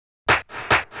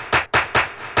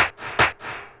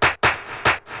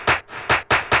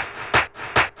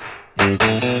Welcome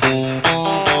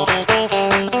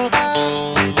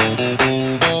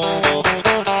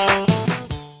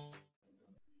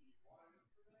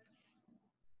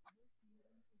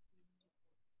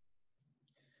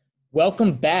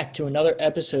back to another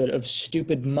episode of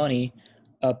Stupid Money,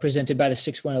 presented by the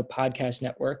 610 Podcast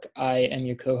Network. I am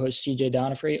your co-host, CJ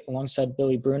Donofrey, alongside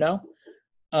Billy Bruno.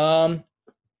 So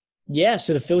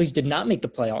the Phillies did not make the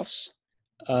playoffs.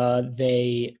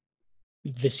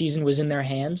 The season was in their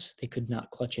hands. They could not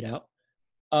clutch it out.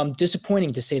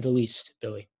 Disappointing, to say the least,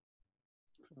 Billy.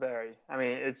 Very. I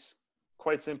mean, it's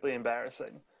quite simply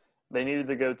embarrassing. They needed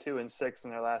to go 2-6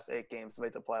 in their last 8 games to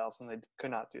make the playoffs, and they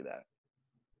could not do that.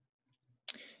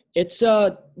 It's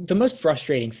the most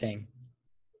frustrating thing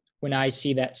when I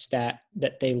see that stat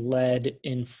that they led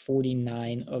in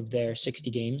 49 of their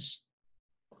 60 games.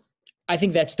 I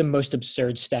think that's the most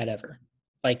absurd stat ever.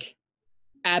 Like,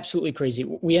 absolutely crazy.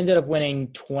 We ended up winning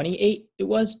 28, it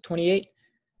was? 28?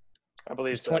 I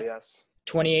believe so, yes.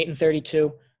 28 and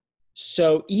 32.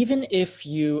 So even if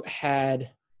you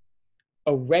had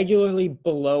a regularly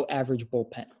below average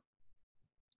bullpen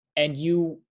and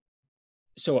you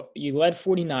led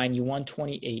 49, you won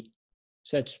 28.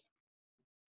 So that's,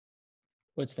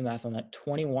 what's the math on that?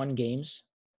 21 games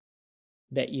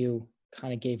that you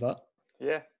kind of gave up.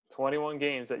 Yeah, 21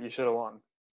 games that you should have won.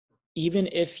 Even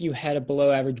if you had a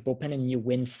below average bullpen and you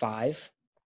win 5,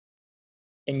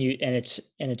 and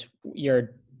you're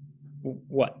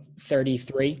what,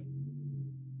 33?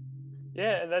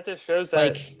 Yeah, and that just shows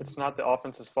that it's not the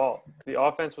offense's fault. The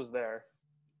offense was there.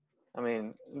 I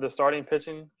mean, the starting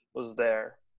pitching was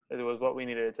there. It was what we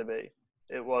needed it to be.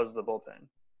 It was the bullpen.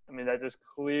 I mean, that just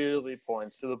clearly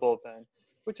points to the bullpen,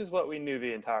 which is what we knew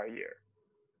the entire year.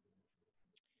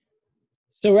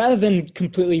 So rather than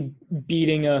completely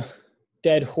beating a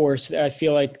dead horse, I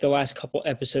feel like the last couple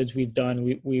episodes we've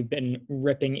done, we've been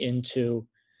ripping into,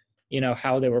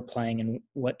 how they were playing and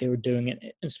what they were doing,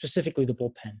 and specifically the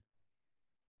bullpen.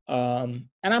 And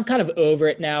I'm kind of over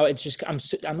it now. It's just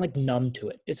I'm like numb to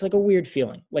it. It's like a weird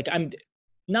feeling. Like I'm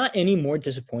not any more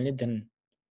disappointed than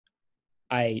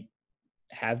I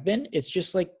have been. It's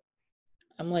just like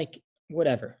I'm like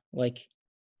whatever. Like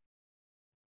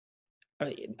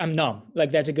I'm numb.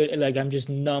 Like that's a good. Like I'm just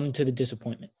numb to the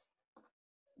disappointment.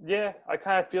 Yeah, I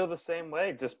kind of feel the same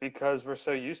way just because we're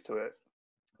so used to it.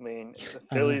 I mean, the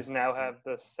Phillies now have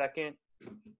the second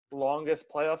longest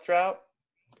playoff drought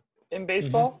in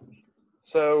baseball. Mm-hmm.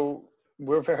 So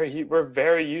we're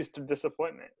very used to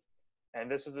disappointment.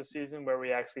 And this was a season where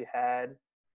we actually had,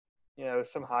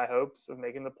 some high hopes of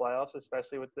making the playoffs,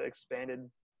 especially with the expanded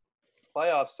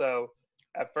playoffs. So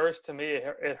at first, to me,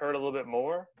 it hurt a little bit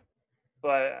more.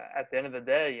 But at the end of the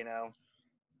day,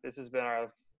 this has been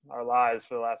our lives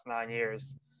for the last 9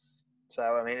 years. So,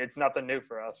 I mean, it's nothing new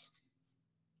for us.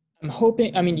 I'm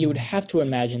hoping, you would have to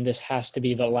imagine this has to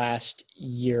be the last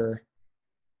year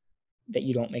that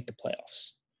you don't make the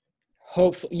playoffs.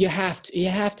 Hopefully, you have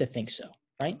to think so,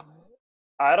 right?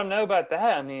 I don't know about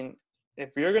that. I mean, if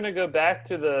you're going to go back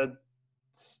to the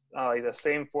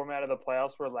same format of the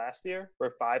playoffs were last year,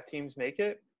 where 5 teams make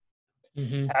it,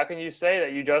 How can you say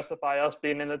that you justify us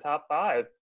being in the top 5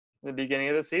 in the beginning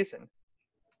of the season?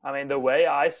 I mean, the way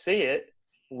I see it,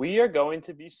 we are going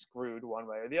to be screwed one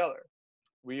way or the other.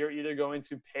 We are either going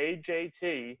to pay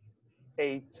JT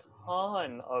a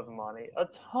ton of money,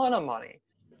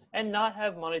 and not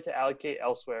have money to allocate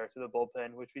elsewhere to the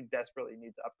bullpen, which we desperately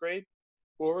need to upgrade,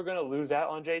 or we're going to lose out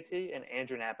on JT, and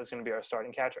Andrew Knapp is going to be our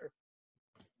starting catcher.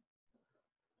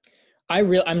 I'm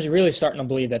really starting to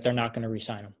believe that they're not going to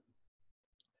re-sign him.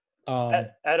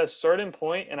 At a certain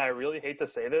point, and I really hate to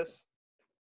say this,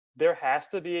 there has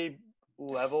to be a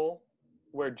level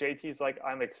where JT's like,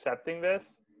 I'm accepting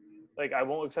this. Like, I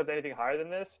won't accept anything higher than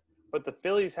this. But the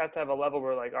Phillies have to have a level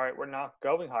where, like, all right, we're not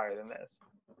going higher than this.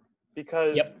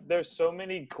 Because there's so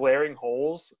many glaring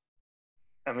holes.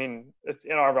 I mean, it's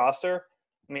in our roster.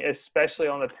 I mean, especially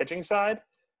on the pitching side,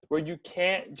 where you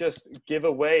can't just give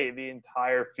away the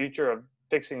entire future of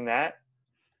fixing that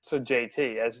to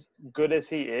JT. As good as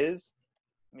he is,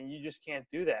 I mean, you just can't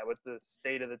do that with the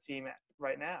state of the team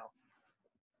right now.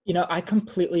 I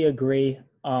completely agree.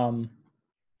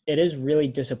 It is really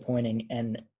disappointing,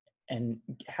 and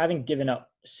having given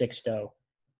up Sixto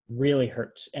really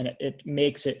hurts, and it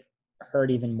makes it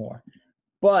hurt even more.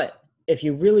 But if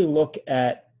you really look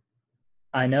at,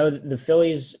 I know the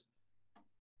Phillies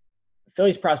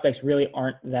prospects really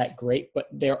aren't that great, but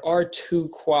there are 2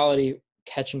 quality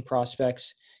catching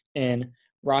prospects in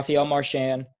Rafael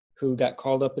Marchand, who got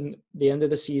called up in the end of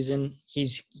the season.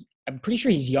 I'm pretty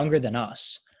sure he's younger than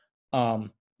us.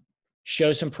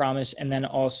 Shows some promise. And then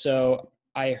also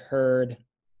I heard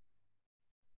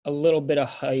a little bit of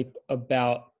hype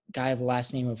about guy of the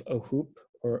last name of Ohoop,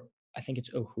 or I think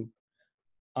it's Ohoop.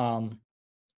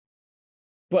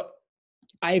 But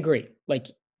I agree. Like,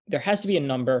 there has to be a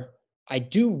number. I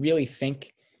do really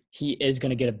think he is going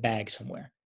to get a bag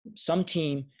somewhere. Some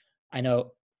team, I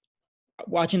know,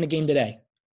 watching the game today,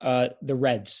 the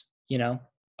Reds,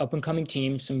 up and coming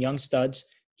team, some young studs.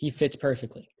 He fits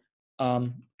perfectly.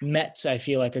 Mets, I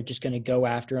feel like, are just going to go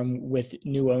after him with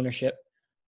new ownership.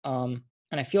 And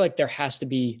I feel like there has to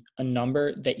be a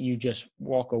number that you just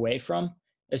walk away from,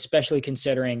 especially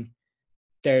considering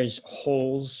there's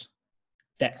holes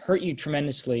that hurt you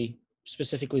tremendously,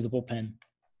 specifically the bullpen,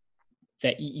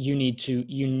 that you need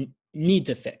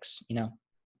to fix, I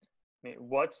mean,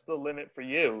 what's the limit for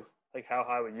you? Like, how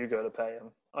high would you go to pay him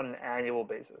on an annual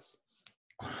basis?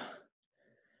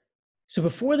 So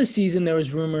before the season, there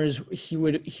was rumors he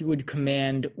would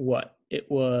command what? It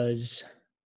was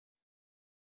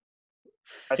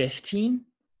 15?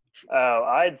 Oh,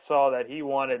 I saw that he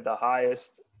wanted the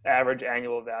highest average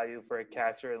annual value for a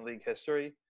catcher in league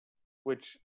history,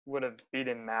 which would have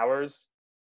beaten Mauer's.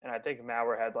 And I think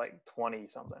Mauer had like 20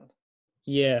 something.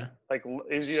 Yeah. Like,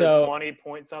 it was either 20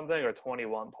 point something or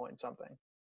 21 point something.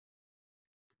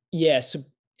 Yeah. So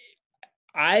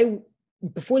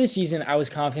before the season, I was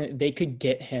confident they could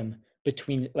get him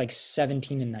between like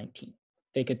 17 and 19.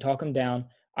 They could talk him down.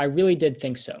 I really did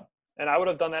think so. And I would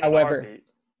have done that in a heartbeat.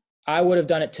 I would have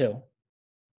done it too.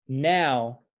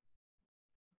 Now,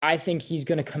 I think he's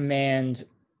going to command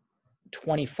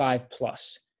 25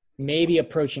 plus, maybe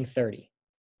approaching 30.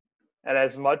 And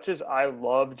as much as I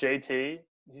love JT,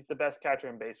 he's the best catcher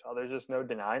in baseball. There's just no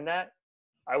denying that.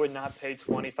 I would not pay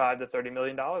 $25 to $30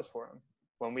 million for him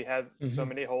when we have so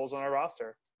many holes on our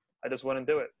roster. I just wouldn't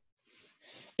do it.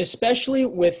 Especially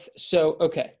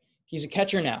he's a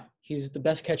catcher now. He's the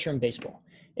best catcher in baseball.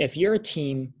 If you're a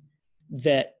team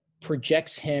that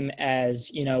projects him as,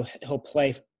 he'll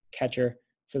play catcher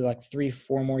for like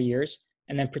 3-4 more years,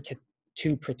 and then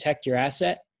to protect your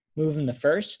asset, move him to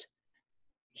first,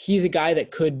 he's a guy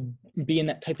that could be in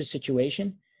that type of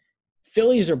situation.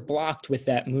 Phillies are blocked with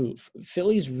that move.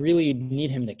 Phillies really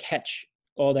need him to catch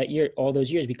all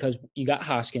those years, because you got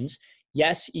Hoskins.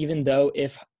 Yes, even though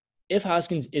if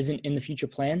Hoskins isn't in the future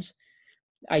plans,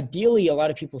 ideally a lot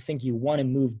of people think you want to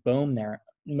move Bohm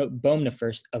to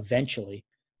first eventually.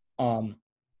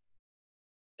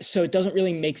 So it doesn't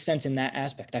really make sense in that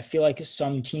aspect. I feel like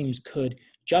some teams could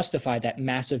justify that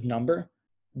massive number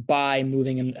by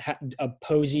moving him a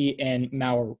Posey and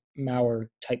Mauer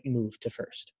type move to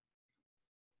first.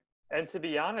 And to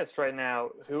be honest, right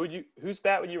now, whose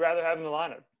bat would you rather have in the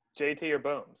lineup, JT or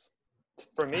Bohm's?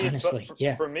 For me, honestly,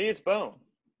 for me, it's Bohm.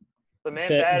 The man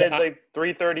batted like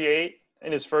 338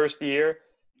 in his first year,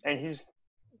 and he's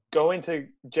going to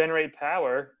generate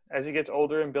power as he gets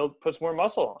older and puts more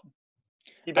muscle on.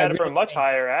 He batted for a much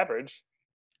higher average.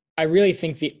 I really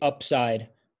think the upside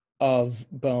of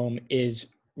Bohm is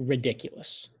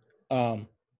ridiculous.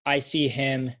 I see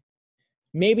him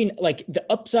maybe like the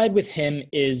upside with him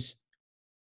is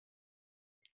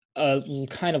a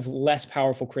kind of less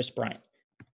powerful Chris Bryant.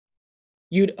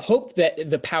 You'd hope that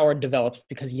the power develops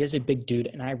because he is a big dude,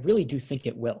 and I really do think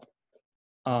it will.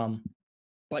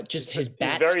 But just his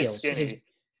bat skills. Skinny.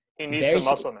 He needs some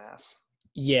muscle mass.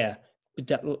 Yeah.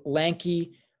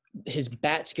 Lanky, his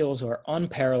bat skills are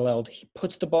unparalleled. He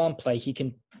puts the ball in play. He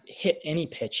can hit any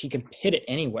pitch. He can hit it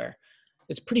anywhere.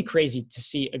 It's pretty crazy to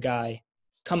see a guy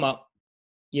come up,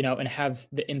 and have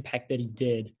the impact that he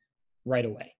did right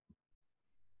away.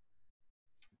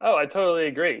 Oh, I totally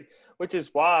agree. Which is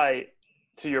why,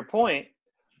 to your point,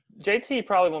 JT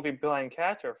probably won't be playing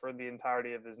catcher for the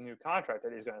entirety of his new contract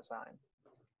that he's going to sign.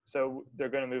 So they're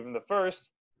going to move him to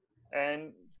first.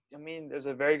 And, I mean, there's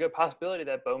a very good possibility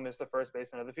that Bohm is the first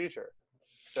baseman of the future.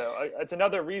 So it's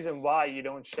another reason why you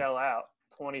don't shell out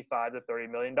 $25 to $30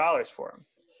 million for him.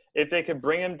 If they could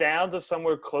bring him down to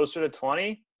somewhere closer to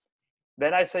 20,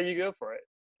 then I say you go for it.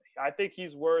 I think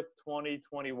he's worth 20,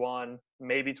 21,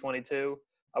 maybe 22.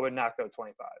 I would not go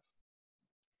 25.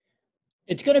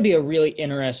 It's going to be a really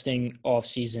interesting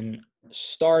offseason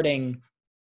starting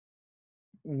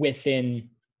within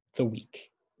the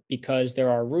week, because there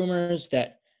are rumors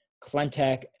that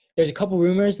there's a couple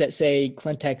rumors that say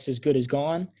Klentek's as good as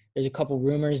gone. There's a couple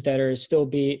rumors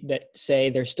that say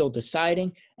they're still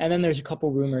deciding. And then there's a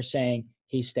couple rumors saying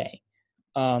he's staying.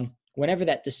 Whenever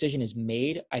that decision is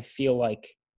made, I feel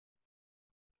like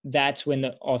that's when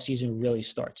the offseason really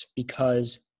starts,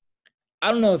 because I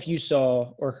don't know if you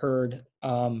saw or heard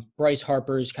Bryce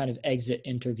Harper's kind of exit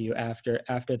interview after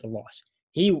the loss.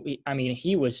 He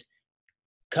was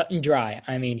cut and dry.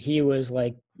 I mean, he was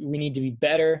like, we need to be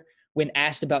better. when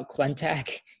asked about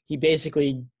Clentak, he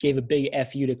basically gave a big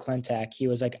FU to Clentak. He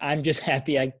was like, I'm just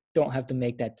happy I don't have to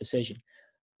make that decision.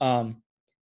 And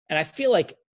I feel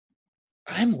like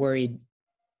I'm worried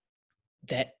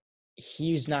that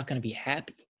he's not going to be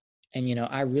happy. And,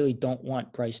 I really don't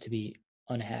want Bryce to be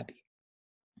unhappy.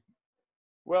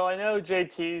 Well, I know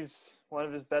JT's one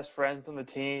of his best friends on the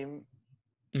team.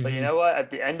 Mm-hmm. But you know what?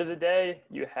 At the end of the day,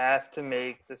 you have to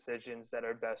make decisions that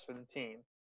are best for the team.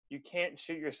 You can't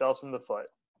shoot yourselves in the foot.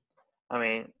 I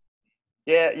mean,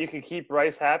 yeah, you could keep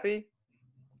Bryce happy,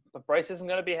 but Bryce isn't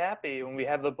going to be happy when we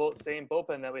have the same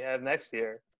bullpen that we have next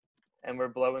year and we're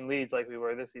blowing leads like we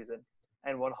were this season.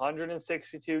 And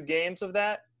 162 games of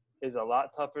that is a lot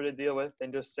tougher to deal with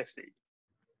than just 60.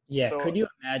 Yeah, So, could you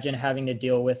imagine having to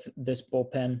deal with this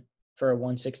bullpen for a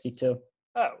 162?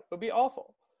 Oh, it would be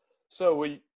awful. So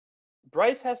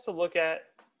Bryce has to look at,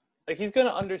 like, he's going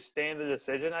to understand the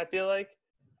decision, I feel like.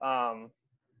 And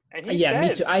he said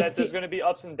me too. that there's going to be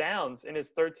ups and downs in his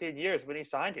 13 years when he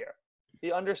signed here.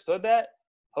 He understood that.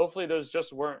 Hopefully those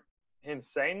just weren't him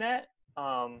saying that.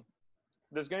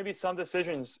 There's going to be some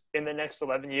decisions in the next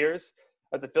 11 years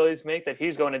that the Phillies make that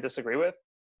he's going to disagree with.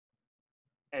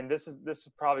 And this is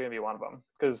probably going to be one of them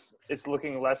because it's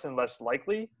looking less and less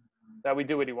likely that we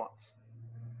do what he wants.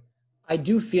 I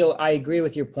agree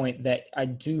with your point that I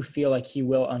do feel like he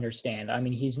will understand. I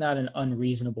mean, he's not an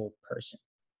unreasonable person.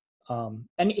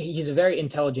 And he's a very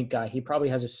intelligent guy. He probably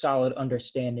has a solid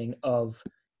understanding of,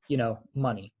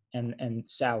 money and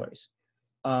salaries.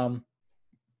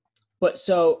 But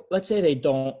so let's say they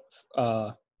do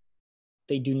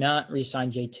not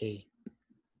re-sign JT.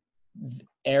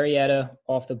 Arrieta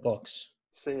off the books.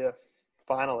 See ya.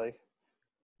 Finally.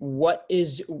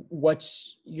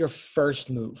 What's your first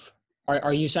move?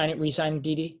 Are you re-signing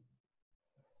Didi?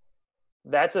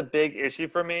 That's a big issue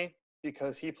for me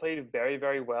because he played very,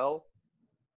 very well.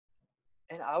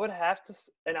 And I would have to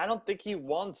 – and I don't think he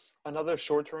wants another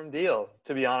short-term deal,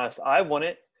 to be honest. I want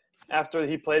it after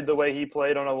he played the way he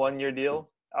played on a one-year deal.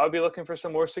 I would be looking for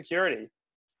some more security.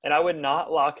 And I would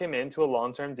not lock him into a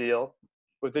long-term deal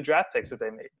with the draft picks that they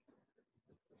made.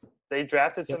 They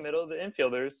drafted some middle of the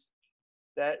infielders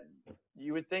that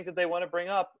you would think that they want to bring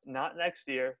up, not next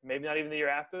year, maybe not even the year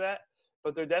after that,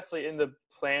 but they're definitely in the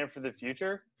plan for the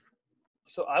future.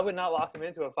 So I would not lock him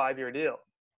into a 5-year deal.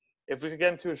 If we could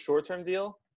get him to a short-term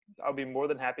deal, I would be more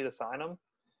than happy to sign him.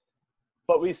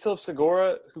 But we still have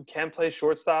Segura, who can play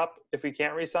shortstop if we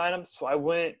can't re-sign him, so I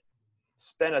wouldn't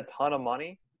spend a ton of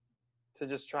money to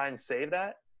just try and save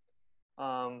that.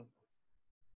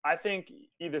 I think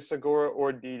either Segura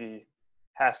or Didi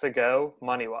has to go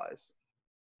money-wise.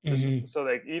 Mm-hmm. So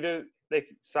they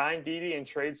sign Didi and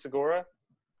trade Segura,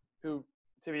 who,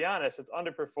 to be honest, it's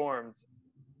underperformed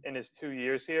in his 2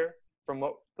 years here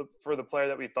for the player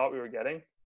that we thought we were getting.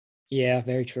 Yeah,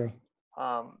 very true.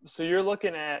 So you're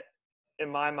looking at, in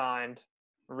my mind,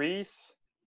 Reese,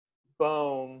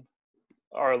 Bohm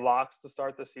are locks to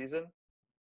start the season,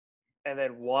 and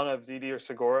then one of Didi or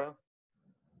Segura.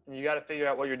 And you got to figure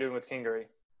out what you're doing with Kingery.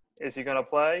 Is he going to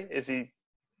play? Is he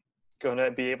going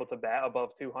to be able to bat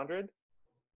above 200?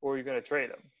 Or are you going to trade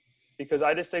him? Because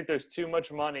I just think there's too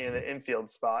much money in the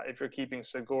infield spot if you're keeping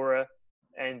Segura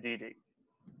and Didi.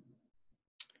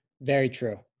 Very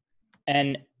true.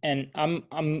 And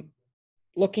I'm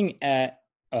looking at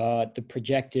the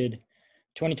projected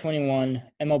 2021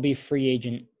 MLB free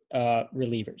agent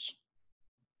relievers.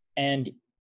 And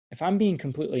if I'm being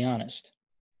completely honest,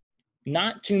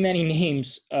 not too many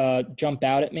names jump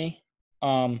out at me.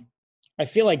 I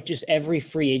feel like just every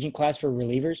free agent class for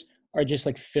relievers are just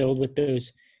like filled with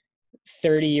those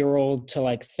 30-year-old to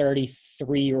like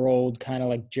 33-year-old kind of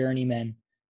like journeymen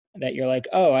that you're like,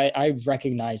 oh, I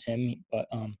recognize him. But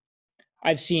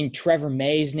I've seen Trevor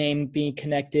May's name being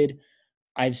connected.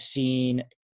 I've seen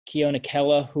Keona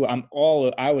Kella, who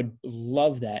I would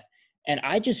love that. And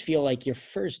I just feel like your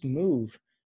first move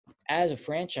as a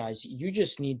franchise, you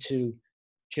just need to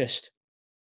just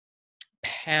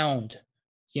pound,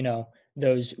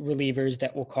 those relievers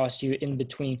that will cost you in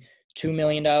between $2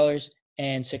 million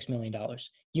and $6 million.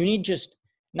 You need just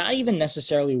not even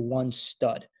necessarily one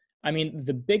stud. I mean,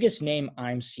 the biggest name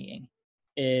I'm seeing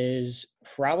is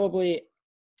probably,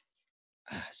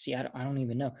 I don't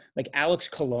even know, like Alex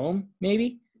Colomé,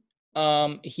 maybe.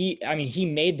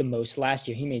 He made the most last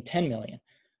year. He made $10 million.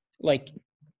 Like,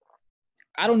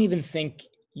 I don't even think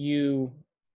you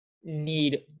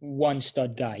need one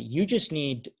stud guy. You just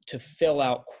need to fill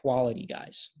out quality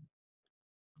guys.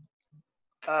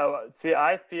 Oh, see,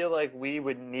 I feel like we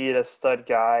would need a stud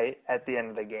guy at the end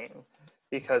of the game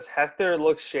because Hector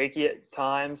looks shaky at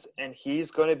times, and he's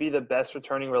going to be the best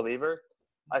returning reliever.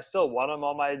 I still want him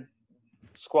on my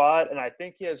squad, and I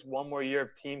think he has one more year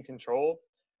of team control.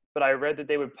 But I read that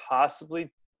they would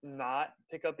possibly not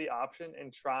pick up the option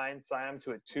and try and sign him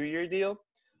to a 2-year deal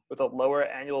with a lower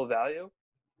annual value.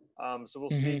 So we'll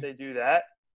see if they do that.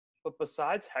 But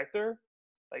besides Hector,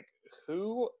 like,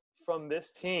 who from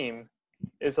this team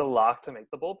is a lock to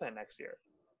make the bullpen next year?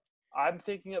 I'm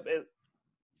thinking of it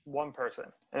one person,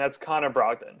 and that's Connor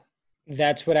Brogdon.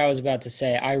 That's what I was about to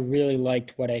say. I really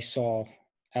liked what I saw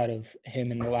out of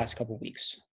him in the last couple of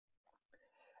weeks.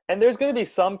 And there's going to be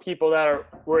some people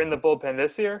that were in the bullpen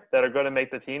this year that are going to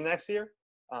make the team next year,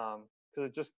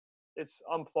 because it's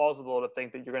implausible to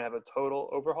think that you're going to have a total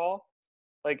overhaul.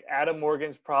 Like, Adam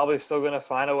Morgan's probably still going to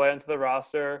find a way onto the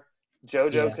roster.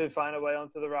 JoJo could find a way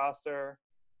onto the roster.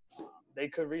 They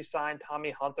could re-sign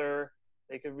Tommy Hunter.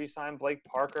 They could re-sign Blake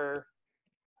Parker.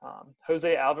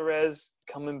 Jose Alvarez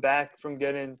coming back from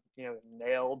getting,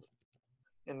 nailed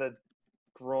in the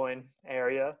groin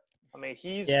area. I mean,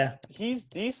 he's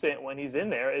decent when he's in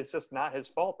there. It's just not his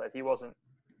fault that he wasn't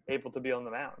able to be on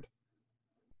the mound.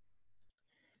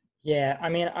 Yeah, I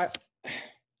mean,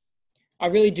 I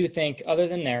really do think, other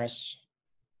than Neris,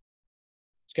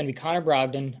 it's going to be Connor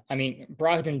Brogdon. I mean,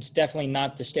 Brogdon's definitely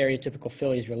not the stereotypical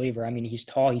Phillies reliever. I mean, he's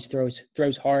tall, he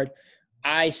throws hard.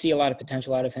 I see a lot of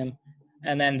potential out of him.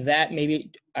 And then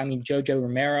Jojo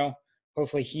Romero,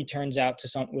 hopefully he turns out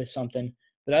to with something.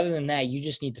 But other than that,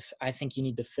 I think you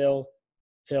need to fill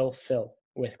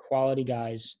with quality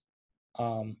guys.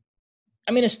 I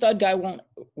mean, a stud guy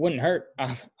wouldn't hurt,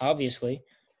 obviously.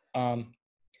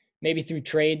 Maybe through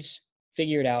trades,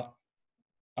 figure it out.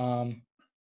 And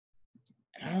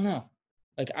I don't know.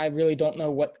 Like, I really don't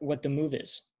know what the move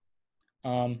is.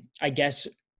 I guess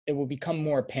it will become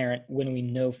more apparent when we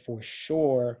know for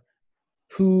sure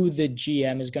who the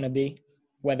GM is going to be,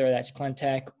 whether that's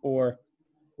Clentak or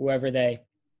whoever they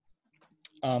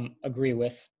agree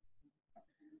with.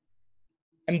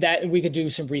 And that we could do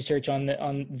some research on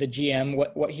the GM,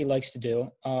 what he likes to do.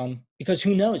 Because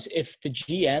who knows, if the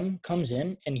GM comes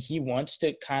in and he wants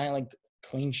to kind of like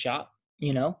clean shop,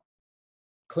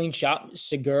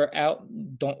 Segura out,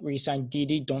 don't re-sign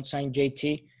Didi, don't sign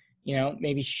JT,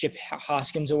 maybe ship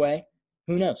Hoskins away.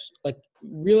 Who knows? Like,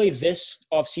 really, this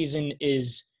offseason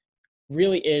is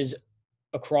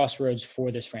a crossroads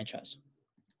for this franchise.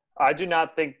 I do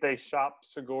not think they shop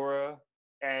Segura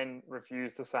and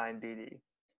refuse to sign Didi,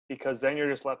 because then you're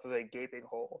just left with a gaping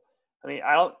hole. I mean,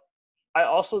 I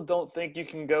also don't think you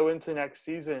can go into next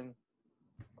season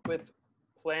with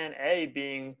plan A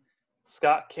being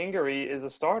Scott Kingery is a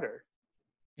starter.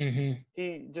 Mm-hmm.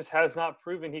 He just has not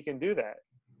proven he can do that.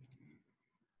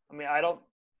 I mean,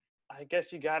 I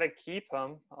guess you got to keep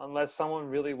him unless someone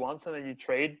really wants him and you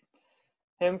trade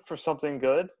him for something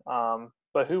good.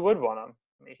 But who would want him?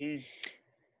 I mean, he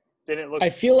didn't look.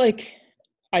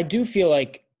 I do feel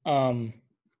like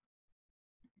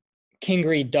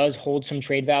Kingery does hold some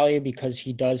trade value because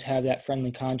he does have that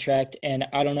friendly contract, and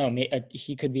I don't know,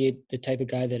 he could be the type of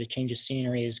guy that a change of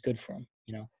scenery is good for him.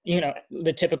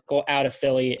 The typical out of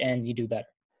Philly and you do better.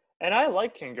 And I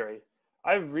like Kingery.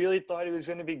 I really thought he was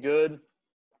going to be good.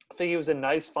 I think he was a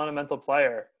nice fundamental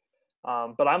player.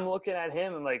 But I'm looking at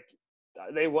him and like,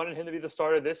 they wanted him to be the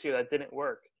starter this year. That didn't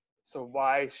work. So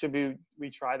why should we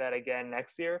try that again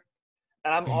next year?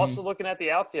 And I'm also looking at the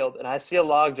outfield, and I see a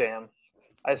logjam.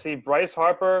 I see Bryce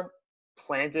Harper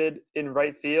planted in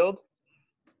right field,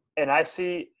 and I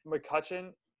see McCutchen,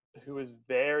 who is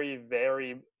very,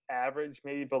 very average,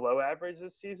 maybe below average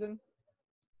this season.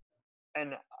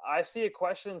 And I see a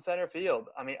question in center field.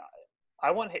 I mean,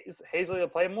 I want Hazley to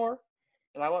play more,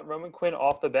 and I want Roman Quinn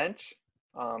off the bench,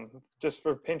 just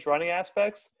for pinch running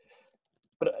aspects.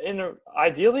 But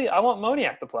ideally, I want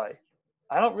Moniak to play.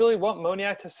 I don't really want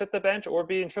Moniak to sit the bench or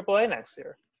be in AAA next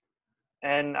year.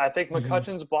 And I think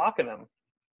McCutchen's blocking him.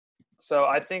 So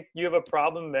I think you have a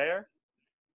problem there.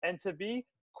 And to be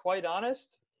quite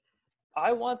honest,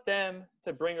 I want them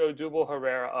to bring Odubel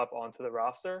Herrera up onto the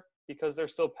roster because they're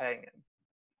still paying him.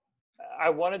 I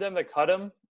wanted them to cut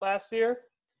him last year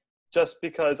just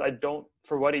because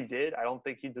for what he did, I don't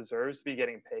think he deserves to be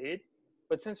getting paid.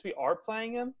 But since we are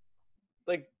playing him,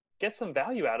 like, get some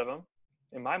value out of him,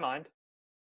 in my mind.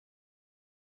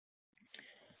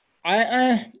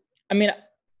 I mean,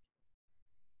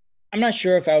 I'm not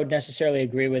sure if I would necessarily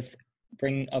agree with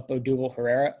bringing up Odubel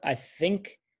Herrera. I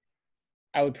think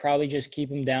I would probably just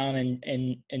keep him down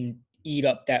and eat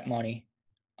up that money.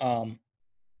 But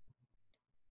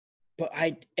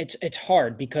it's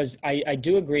hard because I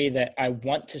do agree that I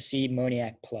want to see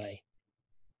Moniak play.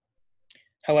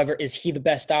 However, is he the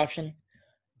best option?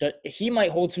 He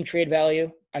might hold some trade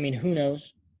value. I mean, who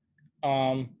knows?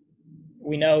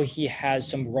 we know he has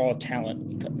some raw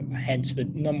talent, hence the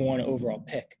number 1 overall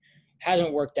pick.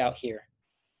 Hasn't worked out here.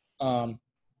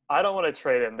 I don't want to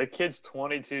trade him. The kid's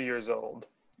 22 years old.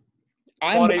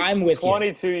 I'm with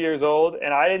 22 years old,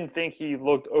 and I didn't think he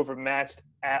looked overmatched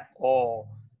at all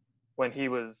when he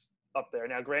was up there.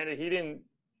 Now, granted, he didn't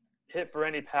hit for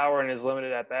any power in his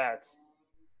limited at-bats,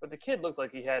 but the kid looked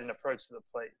like he had an approach to the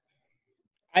plate.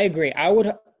 I agree. I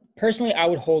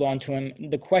would hold on to him.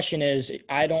 The question is,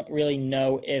 I don't really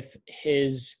know if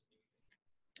his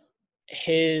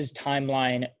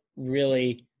timeline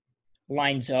really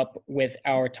lines up with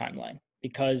our timeline,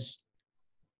 because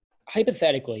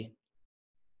hypothetically,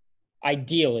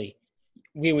 ideally,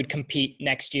 we would compete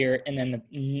next year and then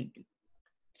the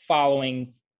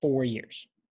following 4 years,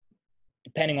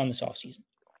 depending on this offseason.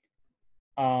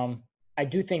 I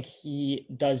do think he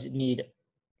does need a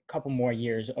couple more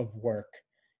years of work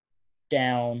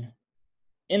down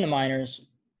in the minors,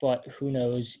 but who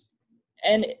knows?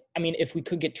 And I mean, if we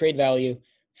could get trade value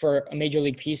for a major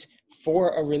league piece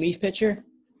for a relief pitcher,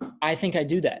 I think I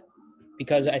do that,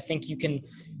 because I think you can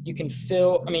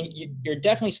fill. I mean, you're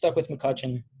definitely stuck with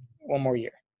McCutchen 1 more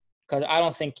year, because I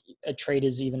don't think a trade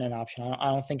is even an option. I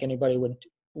don't think anybody would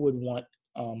want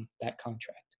that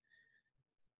contract.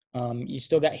 You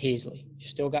still got Hazley.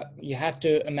 You have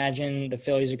to imagine the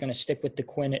Phillies are going to stick with the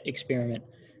Quinn experiment.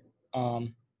 Well,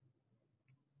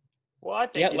 I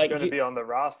think he's going to be on the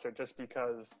roster just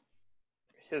because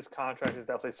his contract is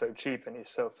definitely so cheap and he's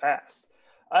so fast.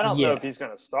 I don't know if he's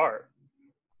going to start,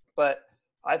 but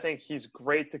I think he's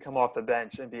great to come off the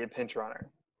bench and be a pinch runner.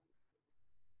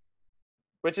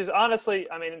 Which is honestly,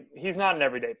 I mean, he's not an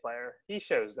everyday player. He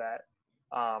shows that.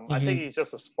 I think he's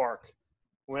just a spark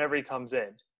whenever he comes in.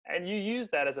 And you use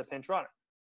that as a pinch runner.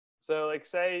 So, like,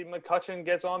 say McCutchen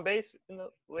gets on base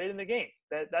late in the game.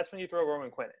 That's when you throw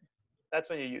Roman Quinn in. That's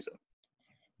when you use him.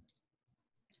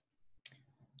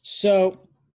 So,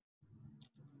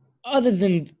 other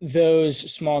than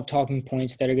those small talking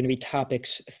points that are going to be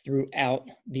topics throughout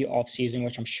the offseason,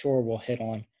 which I'm sure we'll hit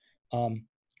on,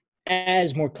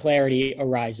 as more clarity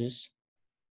arises,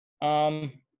 do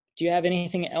you have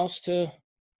anything else to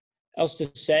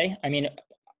say? I mean,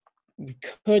 we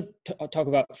could talk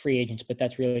about free agents, but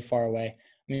that's really far away.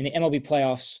 I mean, the MLB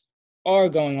playoffs are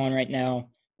going on right now.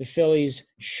 The Phillies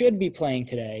should be playing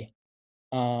today,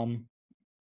 but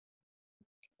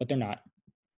they're not.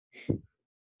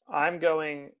 I'm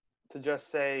going to just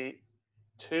say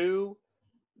 2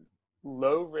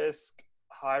 low-risk,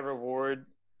 high-reward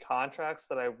contracts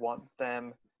that I want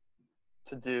them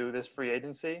to do this free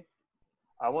agency.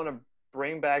 I want to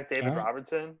bring back David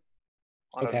Robertson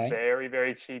on a very,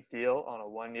 very cheap deal, on a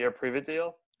 1-year prove-it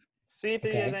deal. See if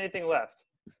he has anything left.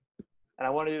 And I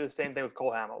want to do the same thing with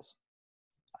Cole Hamels.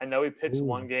 I know he pitched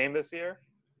 1 game this year,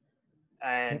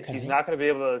 and he's not going to be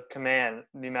able to command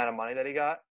the amount of money that he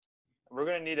got. We're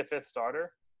going to need a 5th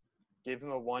starter. Give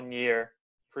him a 1-year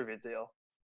prove-it deal.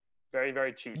 Very,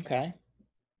 very cheap. Okay.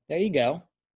 There you go.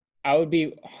 I would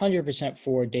be 100%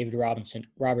 for David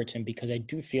Robertson, because I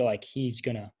do feel like he's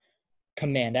going to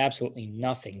command absolutely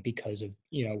nothing because of,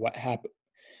 what happened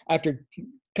after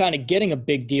kind of getting a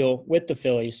big deal with the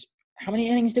Phillies. How many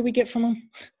innings did we get from him?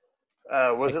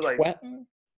 Was it like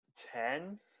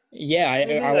 10? Yeah,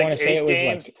 I want to say it was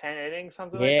games, like 10 innings,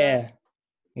 something like that. Yeah,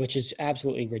 which is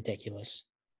absolutely ridiculous.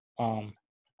 I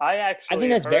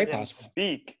think that's heard very him possible.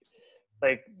 Speak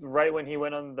like right when he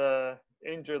went on the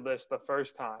injured list the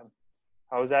first time.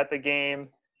 I was at the game.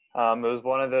 It was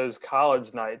one of those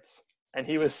college nights, and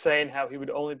he was saying how he would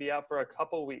only be out for a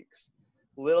couple weeks.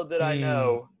 Little did I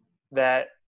know that,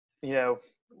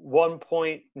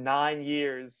 1.9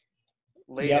 years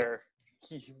later,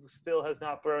 he still has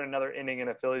not thrown another inning in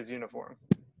a Phillies uniform.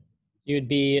 You'd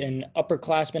be an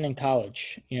upperclassman in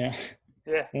college, Yeah.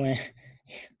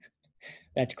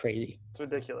 That's crazy. It's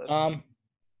ridiculous.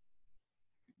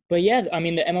 But yeah, I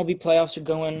mean, the MLB playoffs are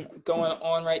going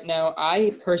on right now.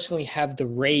 I personally have the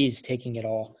Rays taking it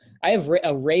all. I have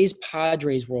a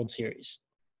Rays-Padres World Series.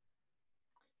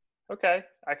 Okay,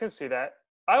 I can see that.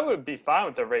 I would be fine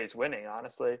with the Rays winning,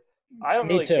 honestly. I don't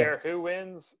really care who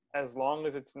wins as long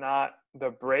as it's not the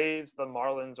Braves, the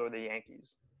Marlins, or the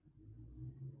Yankees.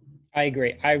 I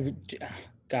agree. I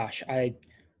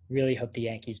really hope the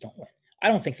Yankees don't win. I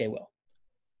don't think they will.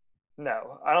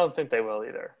 No, I don't think they will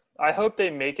either. I hope they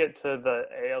make it to the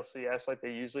ALCS like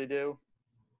they usually do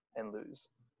and lose.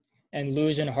 And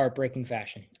lose in heartbreaking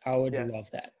fashion. I would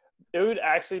love that. It would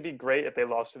actually be great if they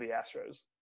lost to the Astros.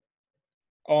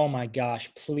 Oh my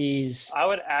gosh, please. I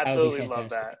would absolutely love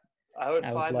that. I would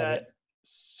find that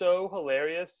so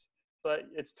hilarious, but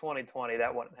it's 2020.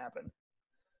 That wouldn't happen.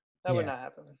 That would not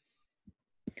happen.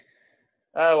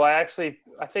 Oh, I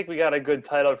think we got a good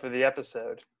title for the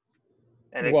episode,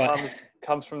 and it What?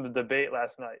 comes from the debate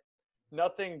last night.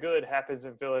 Nothing good happens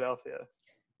in Philadelphia.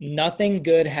 Nothing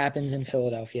good happens in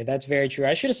Philadelphia. That's very true.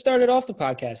 I should have started off the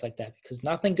podcast like that because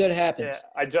nothing good happens.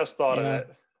 Yeah, I just thought you of know?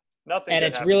 it. Nothing And good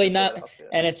it's happens really in not, Philadelphia.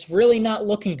 and it's really not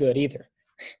looking good either.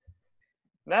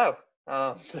 No,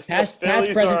 Past,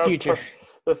 present, future.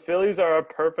 The Phillies are a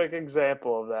perfect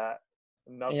example of that.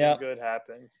 Nothing good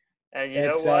happens, and you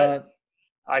know what?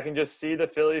 I can just see the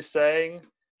Phillies saying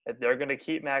that they're going to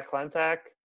keep Matt Klentak,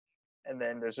 and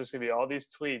then there's just going to be all these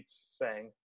tweets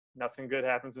saying nothing good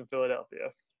happens in Philadelphia.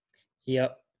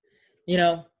 Yep.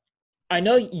 I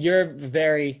know you're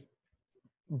very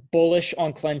bullish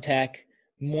on Klentak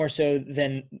more so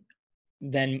than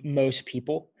most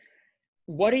people.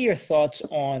 What are your thoughts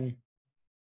on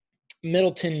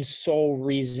Middleton's sole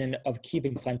reason of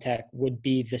keeping Klentak would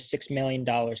be the $6 million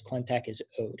Klentak is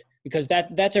owed? Because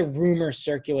that's a rumor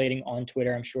circulating on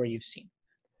Twitter. I'm sure you've seen.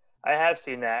 I have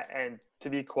seen that, and to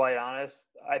be quite honest,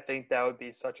 I think that would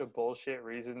be such a bullshit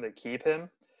reason to keep him,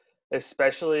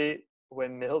 especially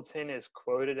when Middleton is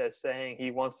quoted as saying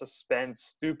he wants to spend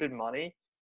stupid money.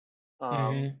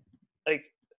 Like,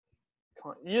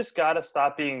 you just got to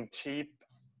stop being cheap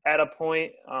at a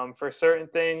point for certain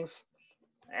things.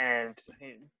 And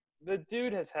the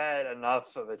dude has had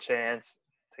enough of a chance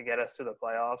to get us to the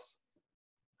playoffs.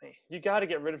 You got to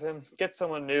get rid of him, get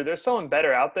someone new. There's someone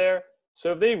better out there.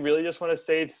 So if they really just want to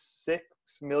save $6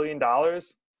 million, all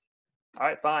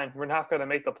right, fine. We're not going to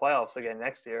make the playoffs again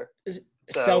next year.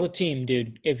 Sell the team,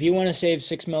 dude. If you want to save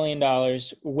 $6 million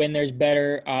when there's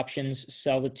better options,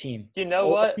 sell the team. You know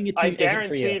what? I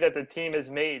guarantee that the team has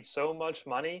made so much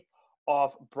money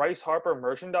off Bryce Harper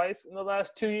merchandise in the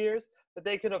last 2 years that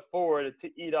they can afford to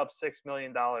eat up $6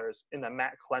 million in the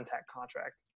Matt Klentak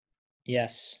contract.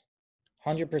 Yes,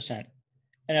 100%.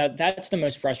 And that's the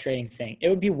most frustrating thing. It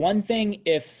would be one thing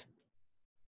if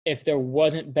there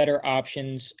wasn't better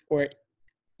options or,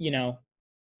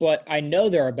 but I know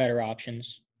there are better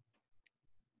options.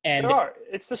 And there are.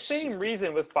 It's the same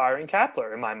reason with firing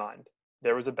Kapler in my mind.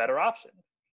 There was a better option.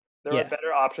 There are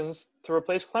better options to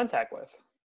replace Klentak with.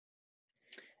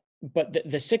 But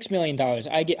the $6 million,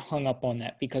 I get hung up on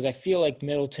that because I feel like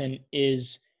Middleton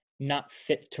is not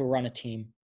fit to run a team,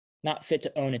 not fit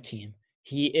to own a team.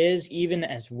 He is, even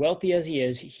as wealthy as he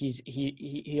is,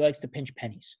 he likes to pinch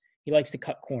pennies. He likes to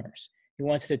cut corners. He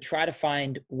wants to try to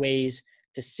find ways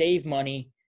to save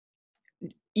money,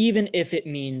 even if it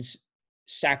means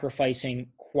sacrificing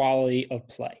quality of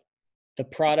play, the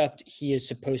product he is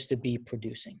supposed to be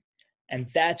producing. And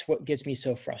that's what gets me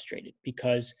so frustrated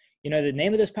because, the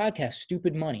name of this podcast,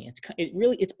 Stupid Money,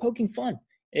 it's poking fun.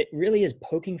 It really is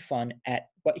poking fun at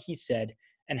what he said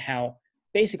and how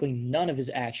basically none of his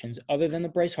actions, other than the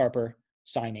Bryce Harper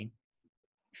signing,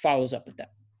 follows up with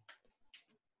that.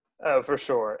 Oh, for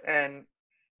sure. And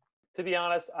to be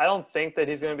honest, I don't think that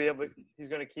he's going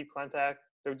to keep Klentak.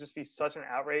 There would just be such an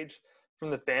outrage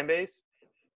from the fan base.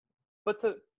 But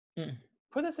to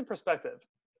put this in perspective,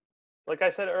 like I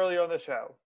said earlier on the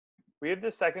show, we have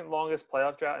the second longest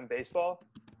playoff drought in baseball,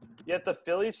 yet the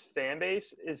Phillies fan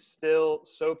base is still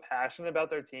so passionate about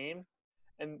their team,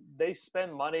 and they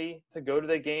spend money to go to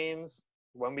the games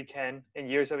when we can, in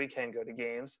years that we can go to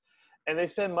games, and they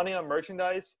spend money on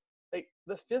merchandise. Like,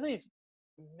 the Phillies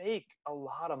make a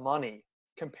lot of money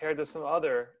compared to some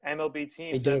other MLB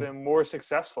teams that have been more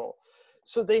successful.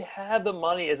 So they have the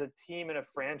money as a team and a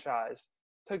franchise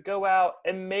to go out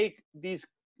and make these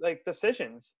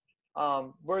decisions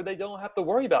where they don't have to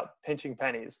worry about pinching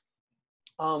pennies.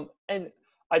 And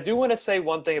I do want to say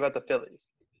one thing about the Phillies.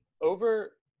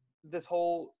 Over this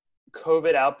whole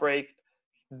COVID outbreak,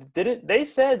 they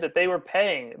said that they were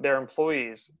paying their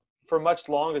employees for much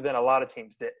longer than a lot of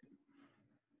teams did.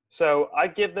 So I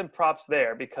give them props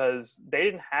there because they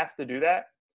didn't have to do that.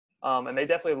 And they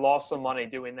definitely lost some money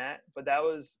doing that, but that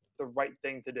was the right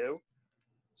thing to do.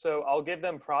 So I'll give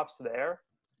them props there.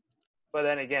 But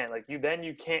then again,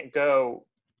 you can't go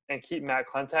and keep Matt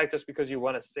Klentak just because you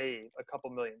want to save a couple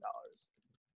 $1 million.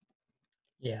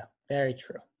 Yeah, very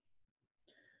true.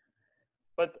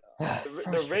 But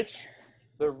the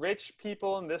rich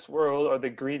people in this world are the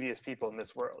greediest people in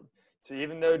this world. So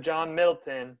even though John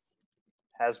Middleton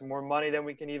has more money than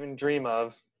we can even dream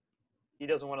of, he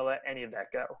doesn't want to let any of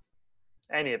that go.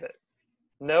 Any of it.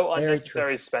 No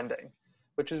unnecessary spending,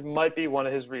 which might be one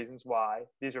of his reasons why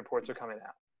these reports are coming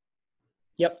out.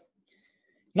 Yep.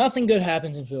 Nothing good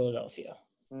happens in Philadelphia.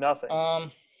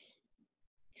 Nothing.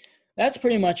 That's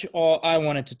pretty much all I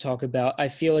wanted to talk about. I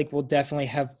feel like we'll definitely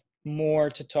have more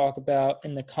to talk about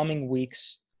in the coming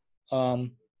weeks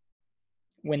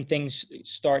when things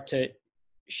start to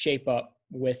shape up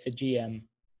with the GM.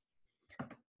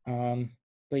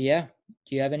 But yeah,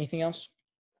 do you have anything else?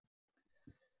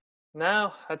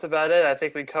 No, that's about it. I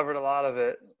think we covered a lot of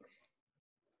it.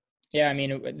 Yeah, I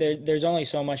mean, there's only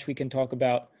so much we can talk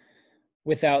about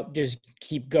without just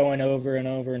keep going over and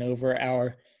over and over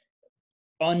our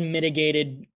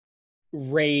unmitigated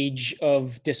rage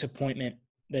of disappointment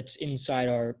that's inside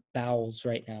our bowels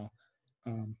right now.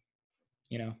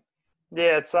 You know.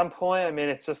 Yeah, at some point, I mean,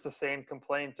 it's just the same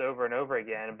complaints over and over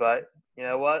again. But you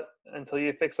know what? Until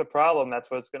you fix the problem, that's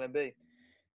what it's going to be.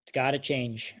 It's got to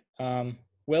change.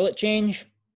 Will it change?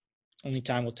 Only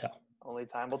time will tell. Only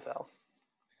time will tell.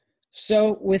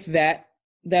 So with that,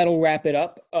 that'll wrap it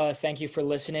up. Thank you for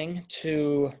listening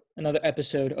to another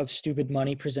episode of Stupid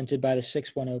Money presented by the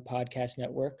 610 Podcast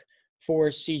Network. For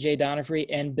CJ Donofrey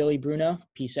and Billy Bruno,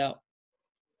 peace out.